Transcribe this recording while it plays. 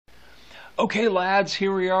Okay, lads,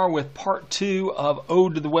 here we are with part 2 of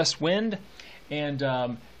Ode to the West Wind.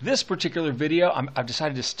 And this particular video, I've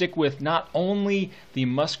decided to stick with not only the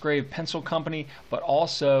Musgrave Pencil Company, but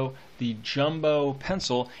also the Jumbo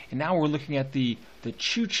Pencil. And now we're looking at the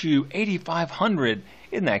Choo Choo 8500.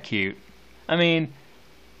 Isn't that cute? I mean,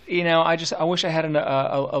 you know, I wish I had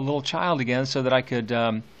a little child again so that I could,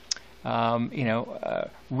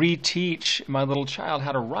 reteach my little child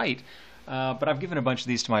how to write. But I've given a bunch of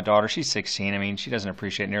these to my daughter. She's 16. I mean, she doesn't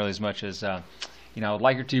appreciate nearly as much as I would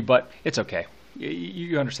like her to, but it's okay.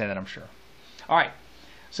 You understand that, I'm sure. All right.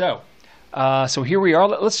 So here we are.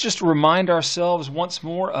 Let's just remind ourselves once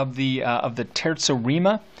more of the terza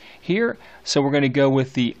rima here. So we're going to go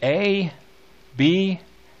with the A, B,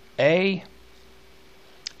 A,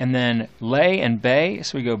 and then lay and bay.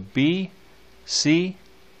 So we go B, C,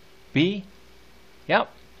 B. Yep.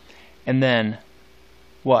 And then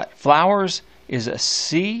what? Flowers is a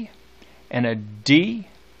C and a D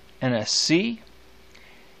and a C,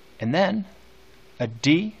 and then a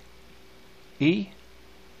D, E,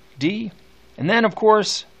 D, and then of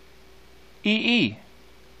course E, E.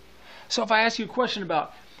 So if I ask you a question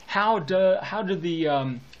about how do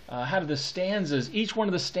the stanzas, each one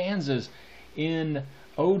of the stanzas in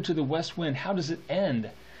Ode to the West Wind, how does it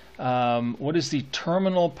end? What is the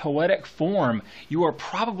terminal poetic form? You are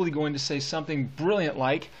probably going to say something brilliant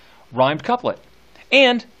like rhymed couplet.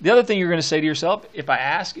 And the other thing you're going to say to yourself, if I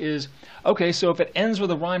ask, is, okay, so if it ends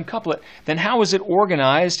with a rhymed couplet, then how is it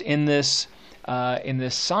organized in this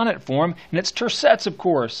sonnet form? And it's tercets, of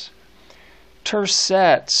course.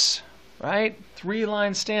 Tercets, right?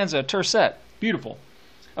 3-line stanza, tercet. Beautiful.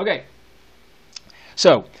 Okay.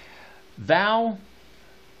 So, thou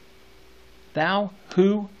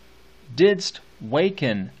who didst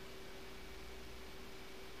waken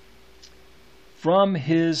from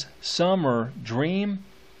his summer dreams,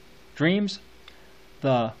 it's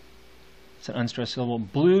an unstressed syllable,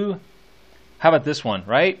 blue, how about this one,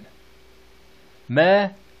 right?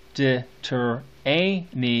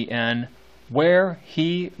 Mediterranean, where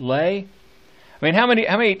he lay. I mean,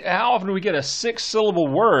 how often do we get a 6-syllable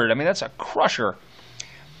word? I mean, that's a crusher.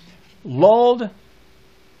 Lulled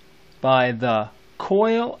by the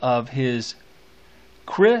coil of his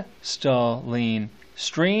crystalline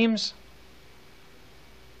streams.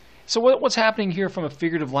 So what's happening here from a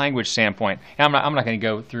figurative language standpoint? And I'm not going to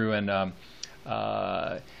go through and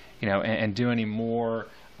and do any more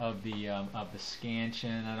of the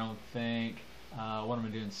scansion. I don't think. What I'm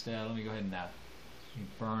going to do instead? Let me go ahead and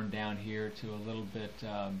burn down here to a little bit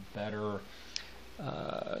better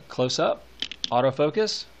close up,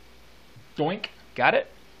 autofocus. Doink. Got it.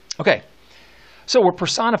 Okay. So we're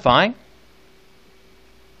personifying.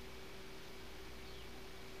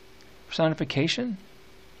 Personification.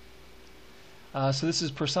 So this is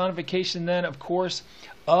personification then, of course,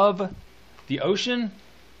 of the ocean.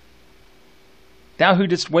 Thou who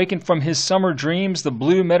didst waken from his summer dreams, the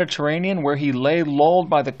blue Mediterranean, where he lay lulled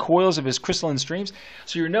by the coils of his crystalline streams.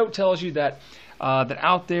 So your note tells you that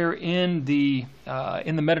out there in the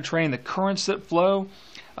Mediterranean, the currents that flow,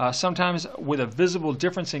 sometimes with a visible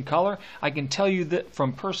difference in color. I can tell you that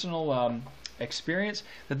from personal experience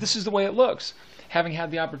that this is the way it looks. Having had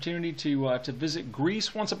the opportunity to visit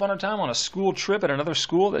Greece once upon a time on a school trip at another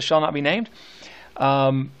school that shall not be named,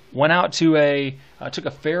 went out to took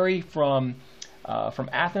a ferry from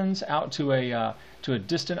Athens out to a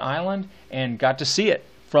distant island and got to see it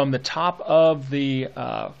from the top of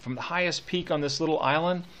from the highest peak on this little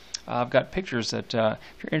island. I've got pictures that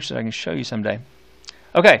if you're interested, I can show you someday.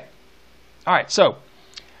 Okay, all right. So,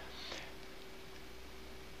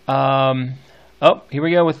 here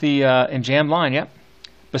we go with the in jammed line. Yep,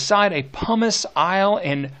 beside a pumice isle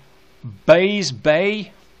in Bays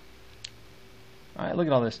Bay. All right, look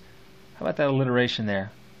at all this. How about that alliteration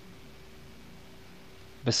there?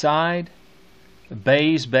 Beside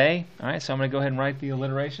Bays Bay. All right, so I'm going to go ahead and write the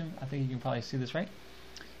alliteration. I think you can probably see this, right?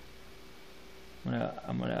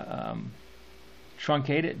 I'm gonna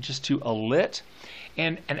truncate it just to a lit.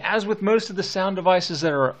 And as with most of the sound devices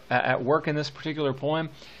that are at work in this particular poem,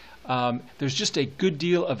 there's just a good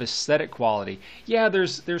deal of aesthetic quality. Yeah,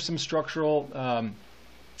 there's some structural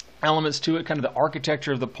elements to it, kind of the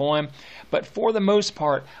architecture of the poem, but for the most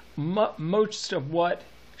part, most of what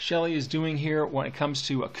Shelley is doing here when it comes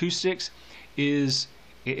to acoustics it's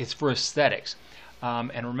for aesthetics.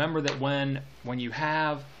 And remember that when you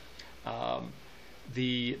have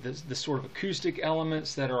the sort of acoustic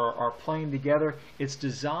elements that are playing together, it's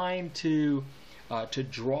designed to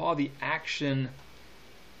draw the action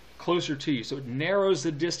closer to you. So it narrows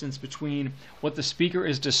the distance between what the speaker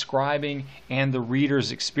is describing and the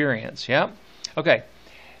reader's experience. Yeah? Okay.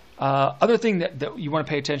 Other thing that you want to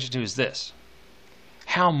pay attention to is this: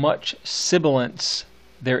 how much sibilance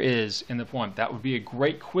there is in the poem. That would be a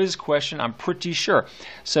great quiz question, I'm pretty sure.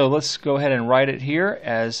 So let's go ahead and write it here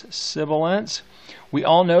as sibilance. We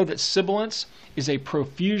all know that sibilance is a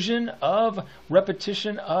profusion of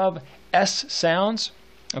repetition of S sounds.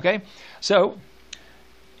 Okay, so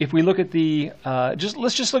if we look at the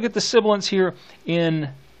let's just look at the sibilance here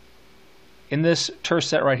in this terse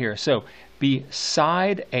set right here. So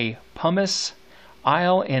beside a pumice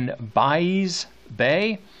isle in Bays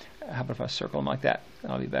Bay. How about if I circle them like that?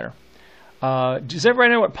 That'll be better. Does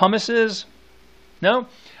everybody know what pumice is? No?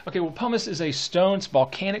 Okay, well, pumice is a stone. It's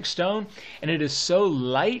volcanic stone, and it is so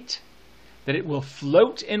light that it will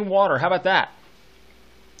float in water. How about that?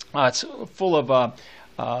 It's full of,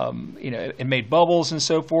 it made bubbles and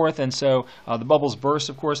so forth, and so the bubbles burst,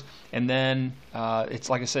 of course, and then it's,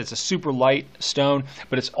 like I said, it's a super light stone,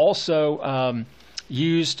 but it's also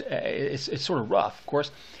used, it's sort of rough, of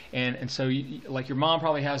course, and so like your mom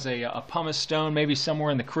probably has a pumice stone maybe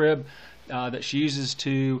somewhere in the crib that she uses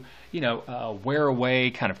to, wear away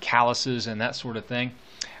kind of calluses and that sort of thing.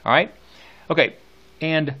 All right? Okay,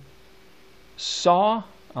 and saw,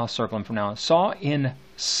 I'll circle them from now on, saw in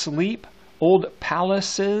sleep old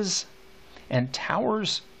palaces and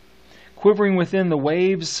towers quivering within the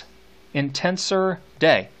waves intenser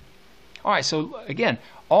day. All right, so again,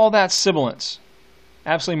 all that sibilance.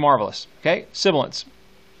 Absolutely marvelous. Okay, sibilance.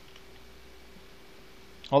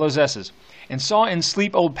 All those S's. And saw in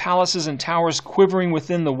sleep old palaces and towers quivering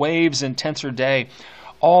within the waves intenser day,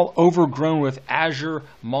 all overgrown with azure,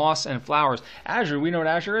 moss, and flowers. Azure, we know what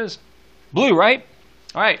azure is? Blue, right?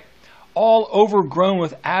 All right. All overgrown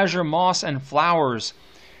with azure, moss, and flowers.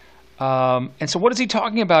 And so what is he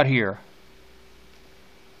talking about here?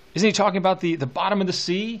 Isn't he talking about the bottom of the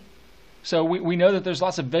sea? So we know that there's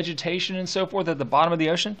lots of vegetation and so forth at the bottom of the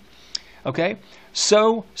ocean. Okay.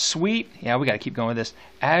 So sweet. Yeah, we got to keep going with this.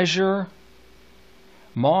 Azure,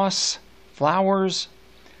 moss, flowers,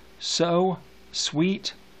 so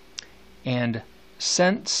sweet, and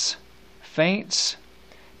scents, faints,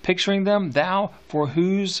 picturing them, thou for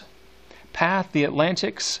whose path the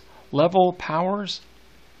Atlantic's level powers.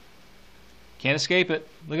 Can't escape it.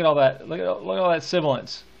 Look at all that. Look at all that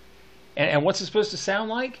sibilance. And what's it supposed to sound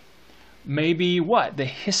like? Maybe what? The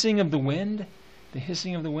hissing of the wind? The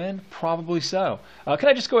hissing of the wind? Probably so. Can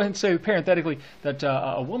I just go ahead and say parenthetically that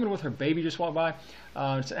a woman with her baby just walked by.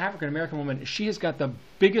 It's an African-American woman. She has got the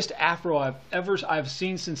biggest afro I've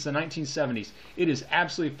seen since the 1970s. It is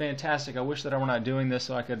absolutely fantastic. I wish that I were not doing this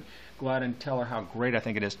so I could go out and tell her how great I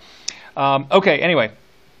think it is. Okay, anyway,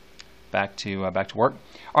 back to work.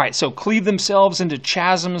 All right, so cleave themselves into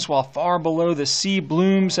chasms while far below the sea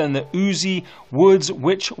blooms and the oozy woods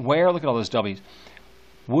which where. Look at all those W's.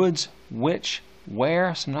 Woods which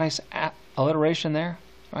where. Some nice alliteration there,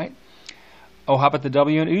 right? Oh, how about the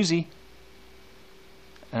W in oozy?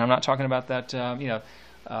 And I'm not talking about that,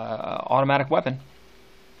 automatic weapon.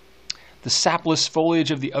 The sapless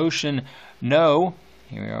foliage of the ocean, no.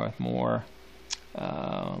 Here we are with more.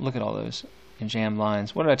 Look at all those enjambed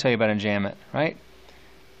lines. What did I tell you about enjambment, right?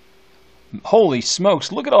 Holy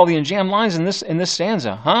smokes! Look at all the enjambed lines in this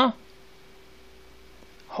stanza, huh?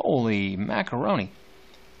 Holy macaroni!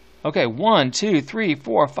 Okay, 1, 2, 3,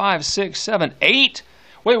 4, 5, 6, 7, 8.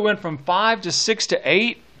 Wait, we went from 5 to 6 to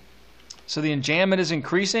 8. So the enjambment is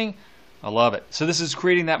increasing. I love it. So this is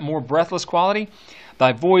creating that more breathless quality.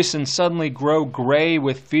 Thy voice and suddenly grow gray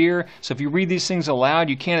with fear. So if you read these things aloud,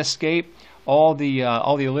 you can't escape all the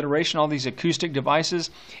alliteration, all these acoustic devices,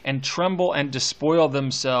 and tremble and despoil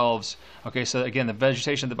themselves. Okay, so again, the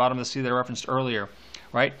vegetation at the bottom of the sea that I referenced earlier,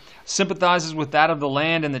 right? Sympathizes with that of the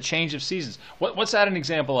land and the change of seasons. What's that an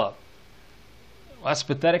example of? Well, that's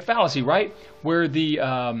pathetic fallacy, right? Where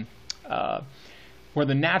the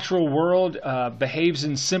natural world behaves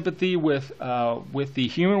in sympathy with the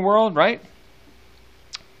human world, right?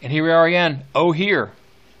 And here we are again. Oh, here.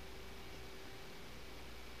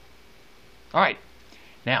 All right.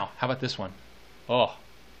 Now, how about this one? Oh.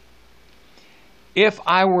 If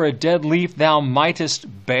I were a dead leaf, thou mightest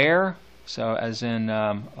bear. So, as in,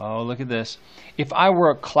 oh, look at this. If I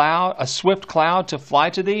were a swift cloud to fly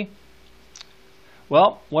to thee.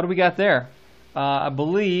 Well, what do we got there? I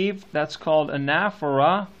believe that's called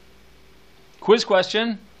anaphora. Quiz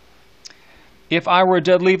question. If I were a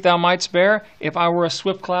dead leaf, thou mightst bear. If I were a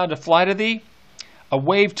swift cloud to fly to thee. A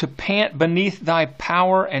wave to pant beneath thy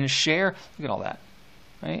power and share. Look at all that,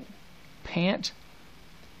 right? Pant,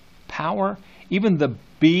 power, even the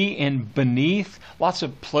be in beneath. Lots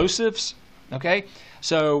of plosives, okay?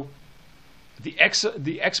 So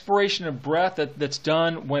the expiration of breath that's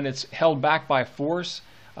done when it's held back by force.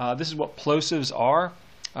 This is what plosives are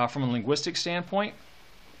from a linguistic standpoint.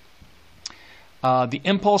 The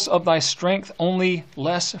impulse of thy strength only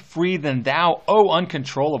less free than thou, oh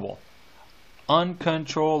uncontrollable.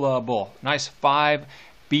 Uncontrollable. Nice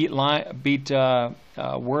 5-beat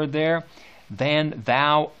word there. Than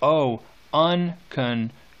thou, oh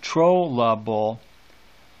uncontrollable.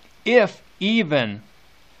 If even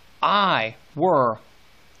I were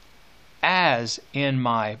as in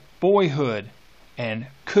my boyhood and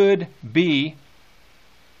could be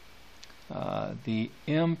the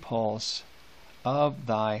impulse of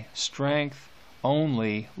thy strength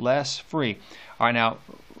only less free. All right, now,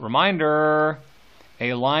 reminder,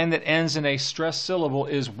 a line that ends in a stressed syllable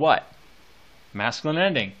is what? Masculine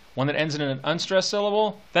ending. One that ends in an unstressed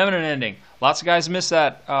syllable, feminine ending. Lots of guys miss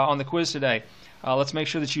that on the quiz today. Let's make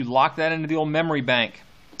sure that you lock that into the old memory bank.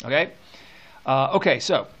 Okay? Okay,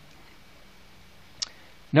 so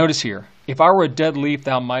notice here, if I were a dead leaf,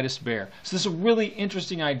 thou mightest bear. So this is a really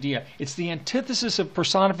interesting idea. It's the antithesis of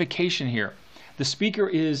personification here. The speaker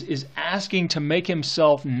is asking to make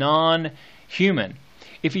himself non-human.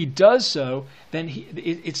 If he does so, then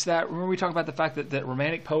it's that, remember we talked about the fact that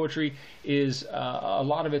romantic poetry is, a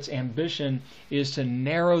lot of its ambition is to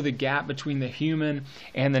narrow the gap between the human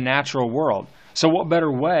and the natural world. So what better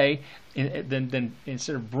way than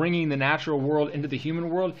instead of bringing the natural world into the human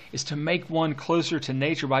world is to make one closer to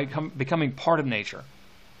nature by becoming part of nature.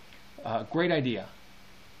 Great idea.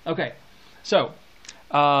 Okay, so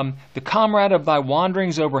the comrade of thy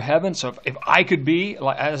wanderings over heaven. So if I could be,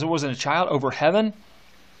 like, as I was a child, over heaven,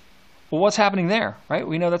 well, what's happening there, right?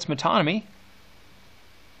 We know that's metonymy.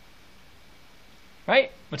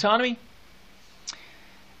 Right? Metonymy.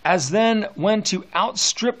 As then when to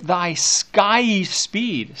outstrip thy skyey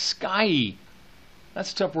speed. Skyey.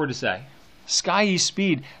 That's a tough word to say. Skyey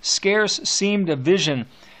speed. Scarce seemed a vision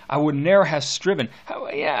I would ne'er have striven.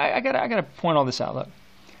 I gotta point all this out. Look.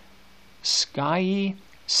 Skyey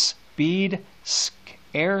speed.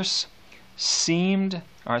 Scarce seemed.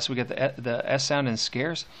 All right, so we got the S sound in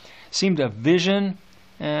scarce. Seemed a vision.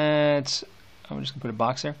 I'm just going to put a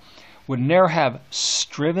box there. Would ne'er have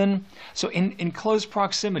striven. So in close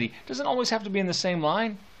proximity. It doesn't always have to be in the same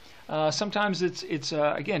line. Sometimes it's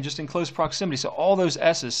again, just in close proximity. So all those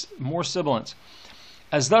S's, more sibilants.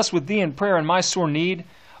 As thus with thee in prayer in my sore need,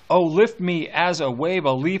 oh, lift me as a wave,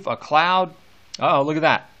 a leaf, a cloud. Uh-oh, look at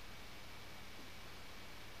that.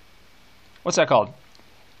 What's that called?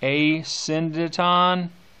 Asyndeton.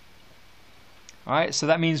 All right, so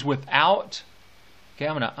that means without. Okay,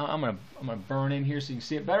 I'm gonna burn in here so you can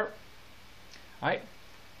see it better. All right,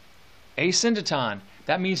 asyndeton.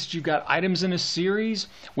 That means that you've got items in a series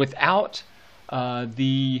without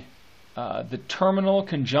the terminal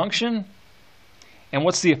conjunction. And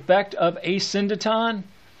what's the effect of asyndeton?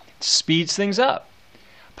 It speeds things up.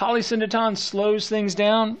 Polysyndeton slows things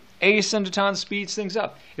down. Asyndeton speeds things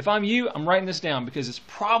up. If I'm you, I'm writing this down because it's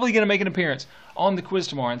probably going to make an appearance on the quiz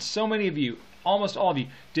tomorrow. And so many of you, almost all of you,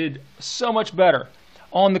 did so much better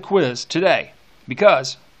on the quiz today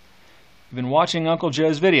because you've been watching Uncle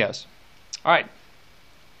Joe's videos. All right.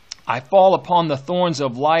 I fall upon the thorns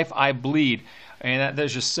of life, I bleed. And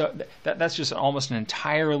that's just almost an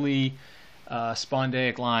entirely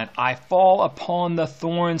spondaic line. I fall upon the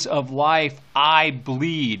thorns of life, I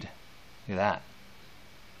bleed. Look at that.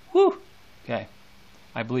 Whew. Okay.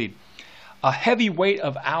 I bleed. A heavy weight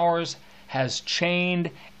of ours has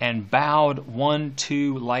chained and bowed one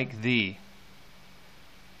to like thee.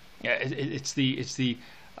 Yeah, it's the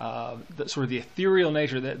sort of the ethereal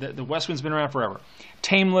nature. The west wind's been around forever.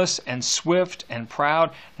 Tameless and swift and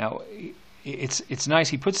proud. Now, it's nice.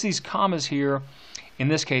 He puts these commas here, in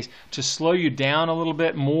this case, to slow you down a little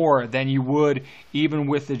bit more than you would even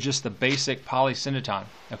with just the basic polysyndeton.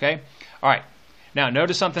 Okay? All right. Now,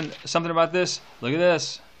 notice something about this. Look at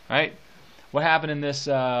this. Right? What happened in this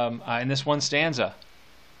one stanza?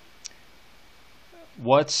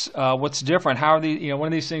 What's different? How are these? One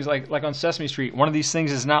of these things, like on Sesame Street, one of these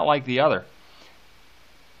things is not like the other.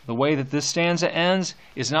 The way that this stanza ends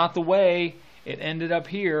is not the way it ended up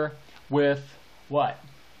here with what?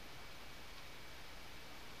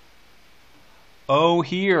 Oh,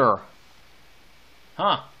 here. Huh.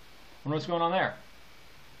 I wonder what's going on there.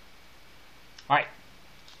 All right.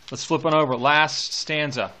 Let's flip on over. Last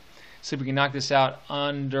stanza. See if we can knock this out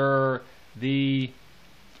under the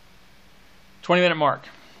 20-minute mark.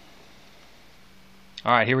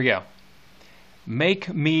 All right, here we go.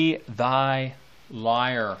 Make me thy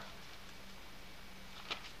liar.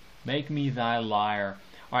 Make me thy liar.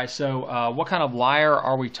 All right, so what kind of liar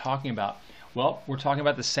are we talking about? Well, we're talking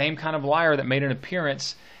about the same kind of liar that made an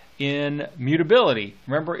appearance in Mutability.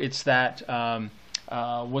 Remember, it's that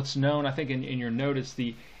what's known, I think in your note, it's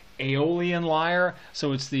the Aeolian lyre.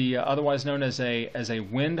 So it's the otherwise known as a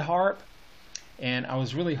wind harp. And I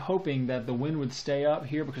was really hoping that the wind would stay up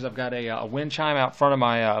here because I've got a wind chime out front of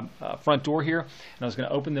my front door here, and I was going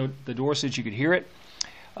to open the door so that you could hear it.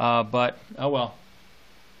 But oh well.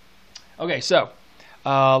 Okay, so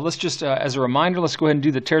let's just, as a reminder, let's go ahead and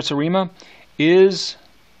do the terza rima. Is,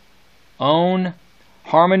 own,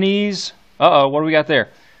 harmonies. What do we got there?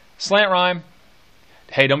 Slant rhyme.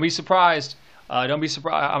 Hey, don't be surprised. Don't be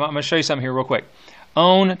surprised. I'm going to show you something here real quick.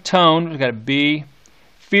 Own, tone. We've got a B.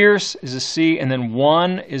 Fierce is a C, and then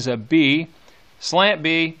one is a B. Slant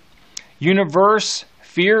B. Universe,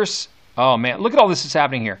 fierce. Oh man, look at all this that's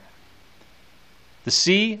happening here. The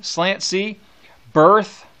C, slant C.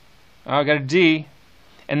 Birth. I got a D.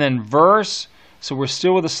 And then verse. So we're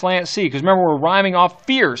still with a slant C, because remember we're rhyming off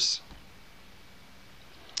fierce.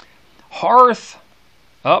 Hearth.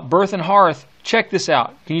 Birth and hearth. Check this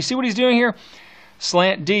out. Can you see what he's doing here?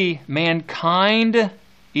 Slant D. Mankind.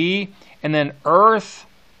 E. And then earth.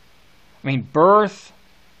 Birth,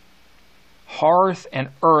 hearth, and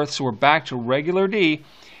earth. So we're back to regular D.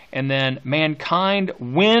 And then mankind,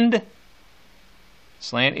 wind,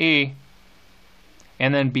 slant E.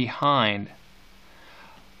 And then behind.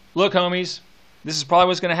 Look, homies, this is probably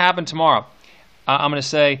what's going to happen tomorrow. I'm going to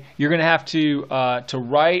say you're going to have to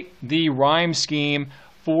write the rhyme scheme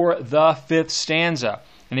for the fifth stanza.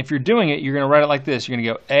 And if you're doing it, you're going to write it like this. You're going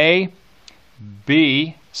to go A,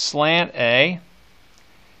 B, slant A,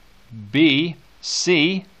 B,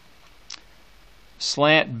 C,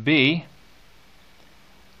 slant B,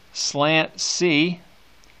 slant C,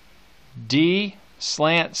 D,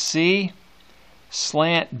 slant C,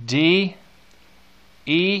 slant D,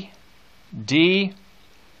 E, D,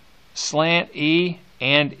 slant E,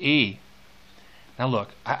 and E. Now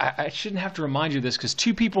look, I shouldn't have to remind you of this because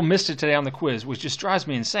 2 people missed it today on the quiz, which just drives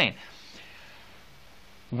me insane.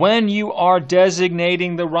 When you are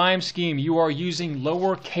designating the rhyme scheme, you are using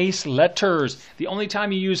lowercase letters. The only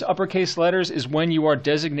time you use uppercase letters is when you are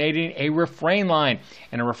designating a refrain line.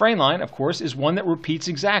 And a refrain line, of course, is one that repeats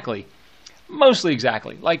exactly. Mostly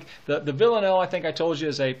exactly. Like the villanelle, I think I told you,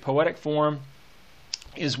 is a poetic form,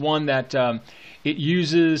 is one that it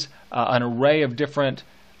uses an array of different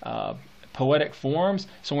poetic forms.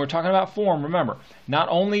 So when we're talking about form, remember, not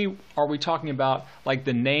only are we talking about like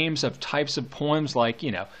the names of types of poems like,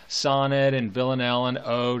 sonnet and villanelle and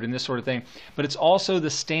ode and this sort of thing, but it's also the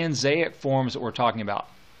stanzaic forms that we're talking about.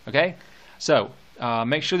 Okay? So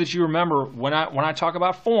make sure that you remember when I talk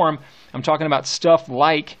about form, I'm talking about stuff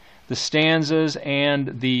like the stanzas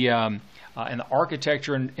and the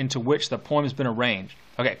architecture into which the poem has been arranged.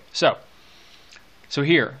 Okay, so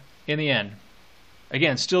here, in the end,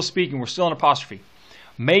 again, still speaking, we're still in apostrophe.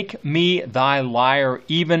 Make me thy lyre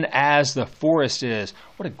even as the forest is.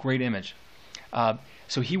 What a great image.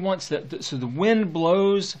 So he wants so the wind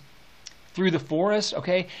blows through the forest,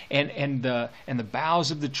 okay, and the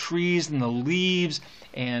boughs of the trees and the leaves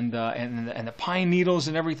and the pine needles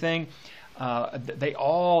and everything, they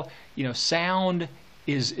all, sound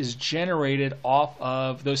is generated off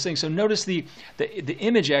of those things. So notice the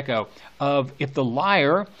image echo of if the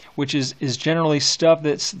lyre, which is generally stuff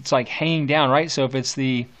it's like hanging down, right? So if it's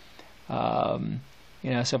the so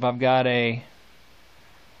if I've got a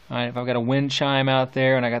wind chime out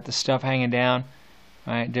there and I got the stuff hanging down,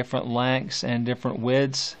 right, different lengths and different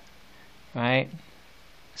widths, right,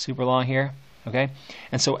 super long here, okay,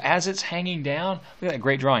 and so as it's hanging down, look at that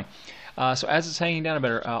great drawing. So as it's hanging down, I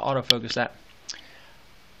better autofocus that.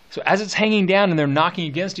 So as it's hanging down and they're knocking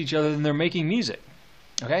against each other, then they're making music,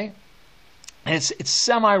 okay? And it's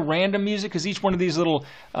semi-random music because each one of these little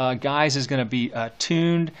guys is going to be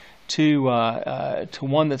tuned to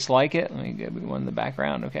one that's like it. Let me get one in the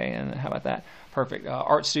background, okay? And how about that? Perfect.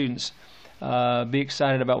 Art students, be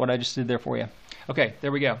excited about what I just did there for you. Okay,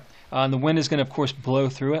 there we go. And the wind is going to, of course, blow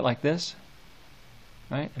through it like this,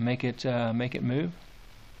 right? And make it move,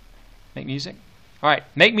 make music. All right,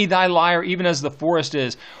 make me thy lyre even as the forest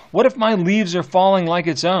is. What if my leaves are falling like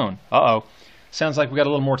its own? Uh-oh. Sounds like we got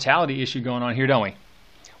a little mortality issue going on here, don't we?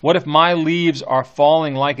 What if my leaves are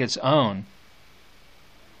falling like its own?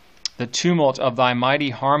 The tumult of thy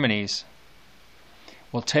mighty harmonies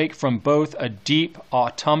will take from both a deep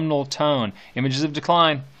autumnal tone. Images of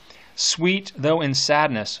decline. Sweet though in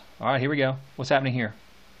sadness. All right, here we go. What's happening here?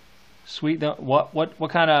 Sweet though,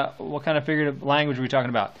 what kind of figurative language are we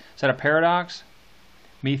talking about? Is that a paradox?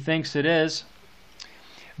 Methinks it is.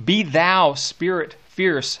 Be thou, spirit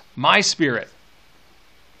fierce, my spirit.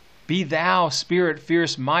 Be thou, spirit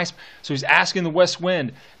fierce, my spirit. So he's asking the west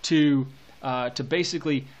wind to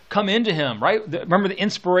basically come into him, right? Remember the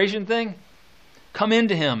inspiration thing? come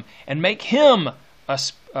into him and make him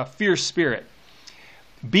a fierce spirit.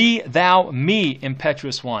 Be thou me,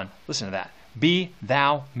 impetuous one. Listen to that. Be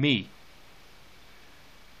thou me.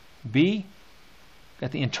 Be,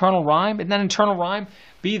 got the internal rhyme. Isn't that internal rhyme?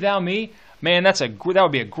 Be thou me. Man, that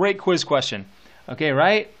would be a great quiz question. Okay,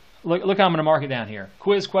 right? Look how I'm going to mark it down here.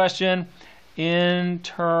 Quiz question,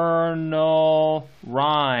 internal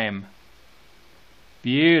rhyme.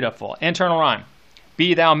 Beautiful. Internal rhyme.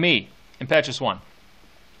 Be thou me, impetuous one.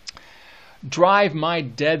 Drive my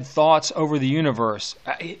dead thoughts over the universe.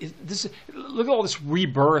 Look at all this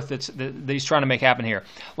rebirth that he's trying to make happen here.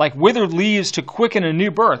 Like withered leaves to quicken a new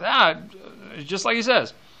birth. Just like he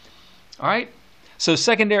says. All right? So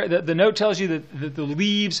secondary, the note tells you that the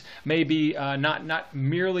leaves may be not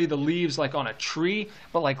merely the leaves like on a tree,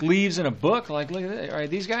 but like leaves in a book. Like, look at that. All right,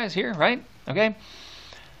 these guys here, right? Okay?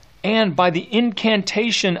 And by the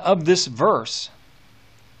incantation of this verse,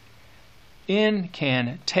 the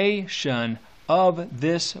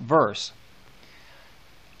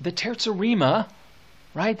terzerima,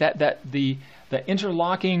 right? The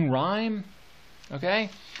interlocking rhyme, okay?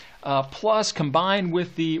 Plus combined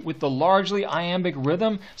with the largely iambic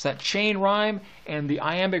rhythm, so that chain rhyme and the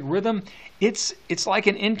iambic rhythm, it's like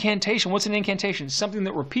an incantation. What's an incantation? It's something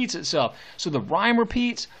that repeats itself. So the rhyme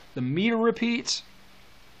repeats, the meter repeats.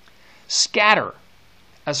 Scatter,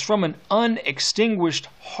 as from an unextinguished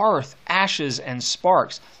hearth, ashes and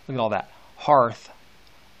sparks. Look at all that. Hearth,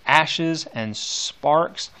 ashes and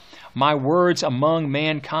sparks. My words among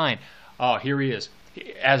mankind. Oh, here he is.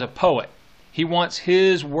 As a poet, he wants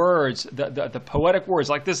his words, the poetic words,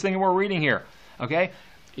 like this thing we're reading here. Okay?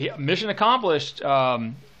 Mission accomplished,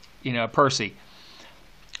 Percy.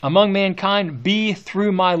 Among mankind, be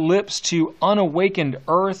through my lips to unawakened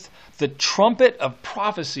earth the trumpet of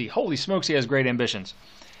prophecy. Holy smokes, he has great ambitions.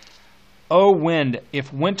 O wind,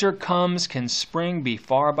 if winter comes, can spring be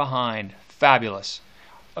far behind? Fabulous.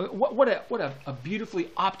 What a beautifully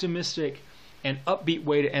optimistic and upbeat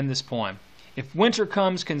way to end this poem. If winter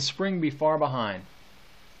comes, can spring be far behind?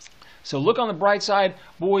 So look on the bright side,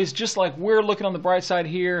 boys, just like we're looking on the bright side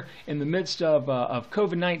here in the midst of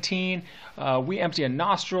COVID-19. We empty a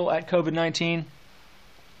nostril at COVID-19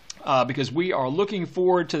 because we are looking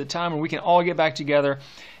forward to the time when we can all get back together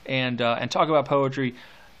and talk about poetry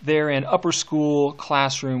there in Upper School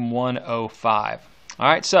Classroom 105. All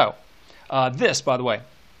right, so this, by the way,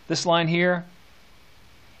 this line here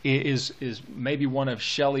is maybe one of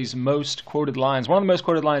Shelley's most quoted lines, one of the most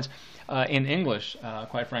quoted lines in English,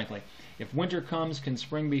 quite frankly. If winter comes, can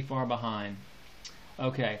spring be far behind?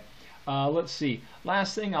 Okay, let's see.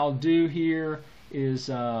 Last thing I'll do here is,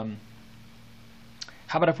 how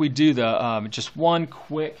about if we do the just one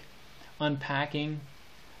quick unpacking.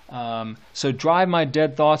 So drive my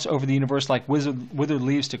dead thoughts over the universe like withered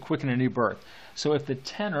leaves to quicken a new birth. So if the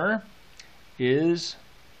tenor is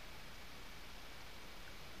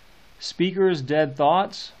speaker's dead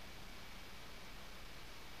thoughts,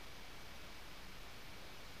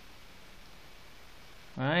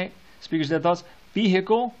 all right, speaker's dead thoughts,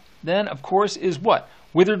 vehicle then of course is what?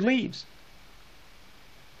 Withered leaves.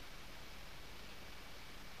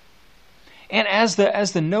 And as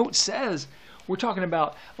the note says, we're talking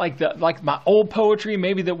about like my old poetry,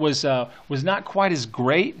 maybe that was not quite as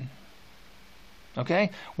great.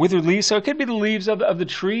 Okay, withered leaves. So it could be the leaves of the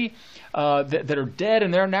tree that are dead,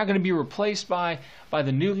 and they're now going to be replaced by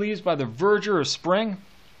the new leaves, by the verdure of spring.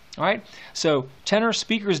 All right. So tenor,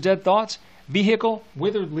 speaker's dead thoughts, vehicle,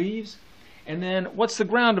 withered leaves, and then what's the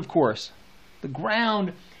ground? Of course, the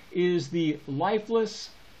ground is the lifeless,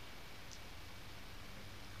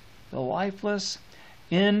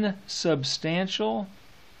 insubstantial,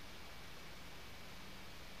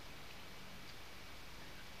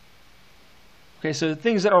 okay, so the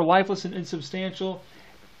things that are lifeless and insubstantial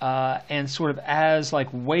and sort of as like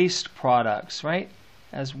waste products, right?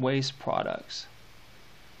 As waste products.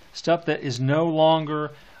 Stuff that is no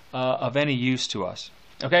longer of any use to us.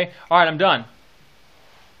 Okay? All right, I'm done.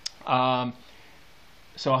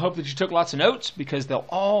 So I hope that you took lots of notes because they'll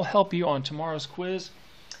all help you on tomorrow's quiz.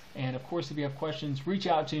 And of course, if you have questions, reach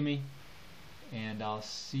out to me, and I'll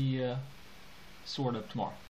see you sort of tomorrow.